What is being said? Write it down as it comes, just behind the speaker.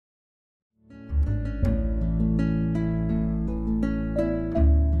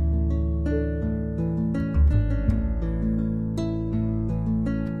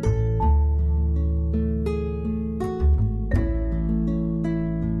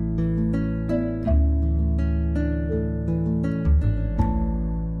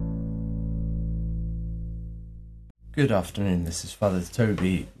Good afternoon, this is Father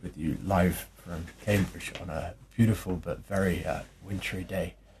Toby with you live from Cambridge on a beautiful but very wintry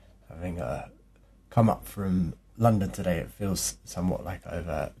day. Having come up from London today, it feels somewhat like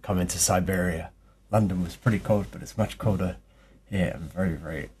I've come into Siberia. London was pretty cold, but it's much colder here and very,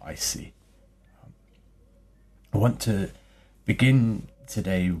 very icy. I want to begin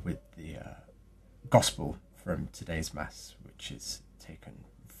today with the Gospel from today's Mass, which is taken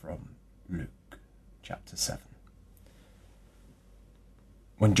from Luke chapter 7.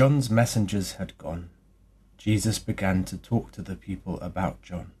 When John's messengers had gone, Jesus began to talk to the people about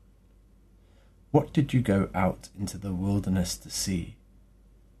John. What did you go out into the wilderness to see?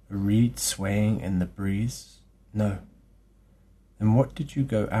 A reed swaying in the breeze? No. Then what did you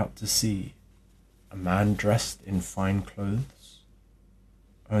go out to see? A man dressed in fine clothes?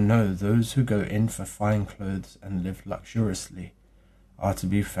 Oh no, those who go in for fine clothes and live luxuriously are to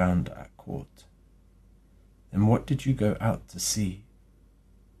be found at court. Then what did you go out to see?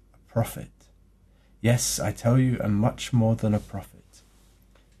 Prophet. Yes, I tell you, and much more than a prophet.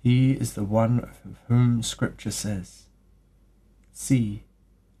 He is the one of whom Scripture says, "See,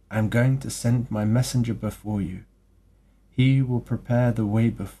 I am going to send my messenger before you. He will prepare the way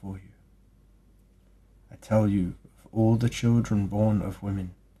before you." I tell you, of all the children born of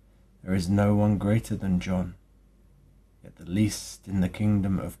women, there is no one greater than John. Yet the least in the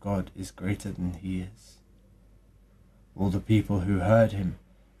kingdom of God is greater than he is. All the people who heard him,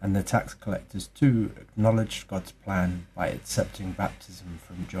 and the tax collectors too, acknowledged God's plan by accepting baptism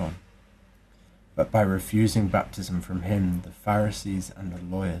from John. But by refusing baptism from him, the Pharisees and the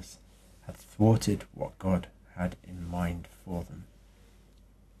lawyers had thwarted what God had in mind for them.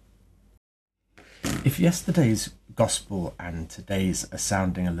 If yesterday's Gospel and today's are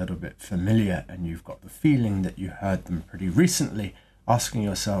sounding a little bit familiar, and you've got the feeling that you heard them pretty recently, asking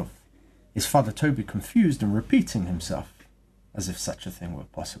yourself, is Father Toby confused and repeating himself? As if such a thing were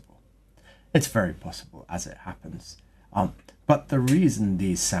possible. It's very possible, as it happens. But the reason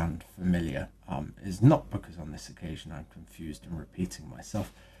these sound familiar is not because on this occasion I'm confused and repeating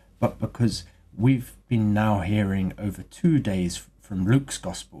myself, but because we've been now hearing over 2 days from Luke's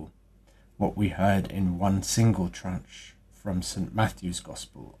Gospel what we heard in one single tranche from St. Matthew's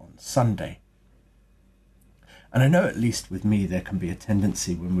Gospel on Sunday. And I know, at least with me, there can be a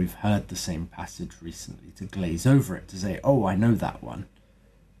tendency when we've heard the same passage recently to glaze over it, to say, oh, I know that one.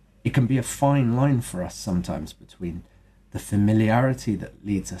 It can be a fine line for us sometimes between the familiarity that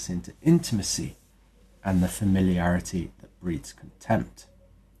leads us into intimacy and the familiarity that breeds contempt.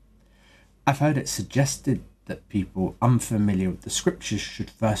 I've heard it suggested that people unfamiliar with the scriptures should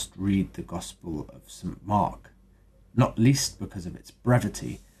first read the Gospel of St. Mark, not least because of its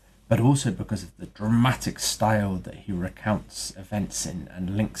brevity, but also because of the dramatic style that he recounts events in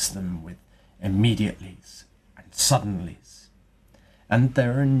and links them with immediatelys and suddenlies. And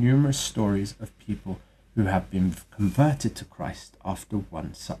there are numerous stories of people who have been converted to Christ after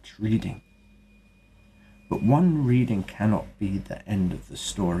one such reading. But one reading cannot be the end of the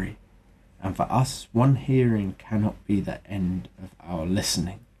story, and for us, one hearing cannot be the end of our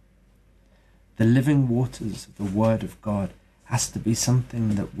listening. The living waters of the Word of God has to be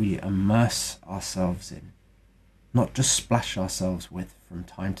something that we immerse ourselves in, not just splash ourselves with from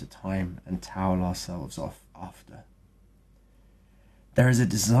time to time and towel ourselves off after. There is a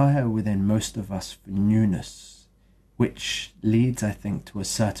desire within most of us for newness, which leads, I think, to a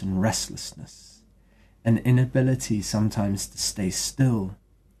certain restlessness, an inability sometimes to stay still,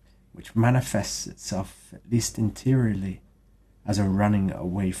 which manifests itself, at least interiorly, as a running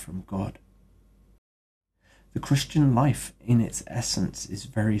away from God. The Christian life, in its essence, is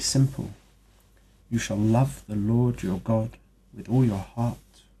very simple. You shall love the Lord your God with all your heart,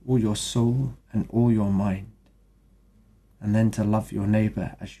 all your soul, and all your mind, and then to love your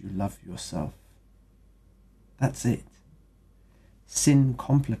neighbour as you love yourself. That's it. Sin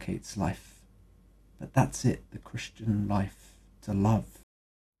complicates life, but that's it, the Christian life, to love.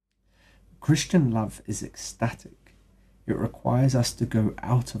 Christian love is ecstatic. It requires us to go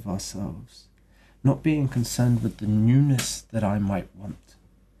out of ourselves, not being concerned with the newness that I might want,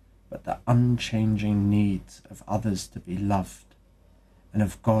 but the unchanging needs of others to be loved, and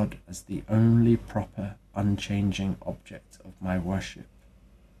of God as the only proper, unchanging object of my worship.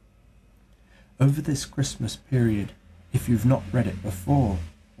 Over this Christmas period, if you've not read it before,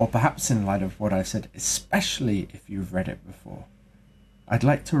 or perhaps in light of what I said, especially if you've read it before, I'd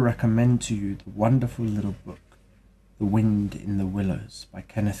like to recommend to you the wonderful little book, The Wind in the Willows by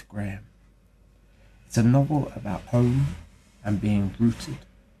Kenneth Grahame. It's a novel about home and being rooted.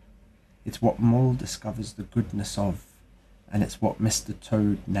 It's what Moll discovers the goodness of, and it's what Mr.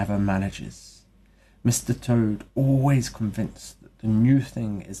 Toad never manages. Mr. Toad, always convinced that the new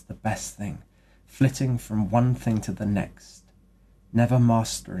thing is the best thing, flitting from one thing to the next, never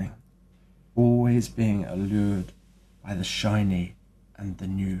mastering, always being allured by the shiny and the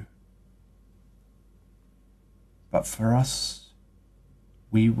new. But for us,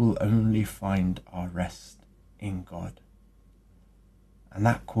 we will only find our rest in God. And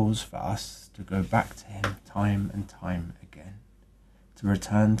that calls for us to go back to him time and time again, to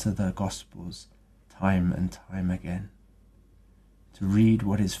return to the Gospels time and time again, to read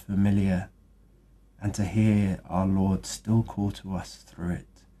what is familiar and to hear our Lord still call to us through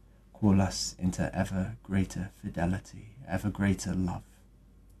it, call us into ever greater fidelity, ever greater love.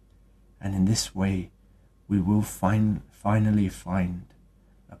 And in this way, we will finally find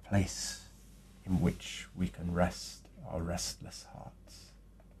a place in which we can rest our restless hearts.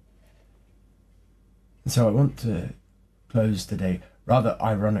 And so I want to close today, rather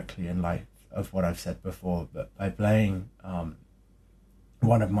ironically in light of what I've said before, but by playing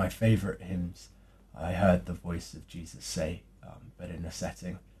one of my favourite hymns. I heard the voice of Jesus say, but in a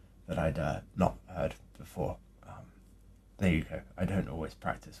setting that I'd not heard before. There you go. I don't always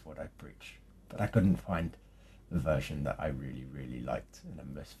practice what I preach, but I couldn't find the version that I really, really liked and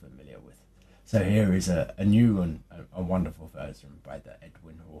am most familiar with. So here is a new and a wonderful version by the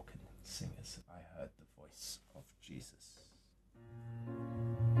Edwin Hawkins Singers. I heard the voice of Jesus.